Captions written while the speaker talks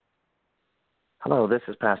Hello, this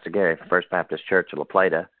is Pastor Gary from First Baptist Church of La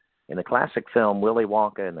Plata. In the classic film Willy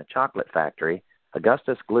Wonka and the Chocolate Factory,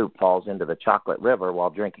 Augustus Gloop falls into the chocolate river while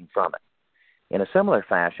drinking from it. In a similar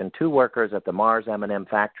fashion, two workers at the Mars M&M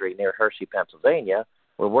factory near Hershey, Pennsylvania,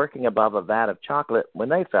 were working above a vat of chocolate when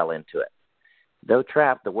they fell into it. Though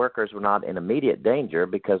trapped, the workers were not in immediate danger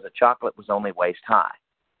because the chocolate was only waist high.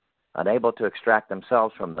 Unable to extract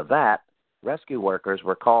themselves from the vat, rescue workers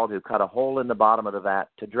were called who cut a hole in the bottom of the vat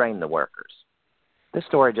to drain the workers. This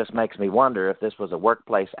story just makes me wonder if this was a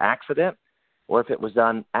workplace accident or if it was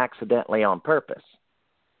done accidentally on purpose.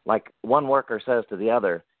 Like one worker says to the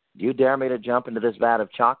other, "Do you dare me to jump into this vat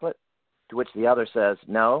of chocolate?" To which the other says,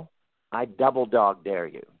 "No, I double dog dare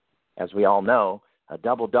you." As we all know, a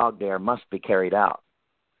double dog dare must be carried out.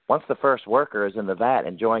 Once the first worker is in the vat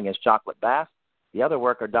enjoying his chocolate bath, the other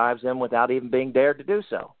worker dives in without even being dared to do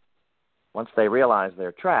so. Once they realize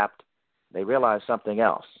they're trapped, they realize something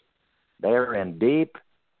else. They're in deep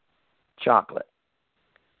chocolate.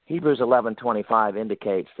 Hebrews 11:25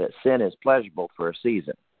 indicates that sin is pleasurable for a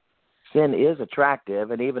season. Sin is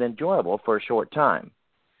attractive and even enjoyable for a short time.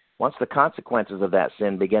 Once the consequences of that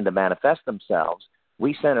sin begin to manifest themselves,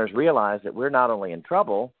 we sinners realize that we're not only in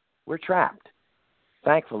trouble, we're trapped.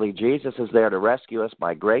 Thankfully, Jesus is there to rescue us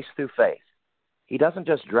by grace through faith. He doesn't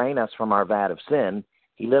just drain us from our vat of sin,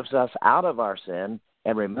 he lifts us out of our sin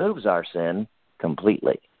and removes our sin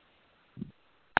completely.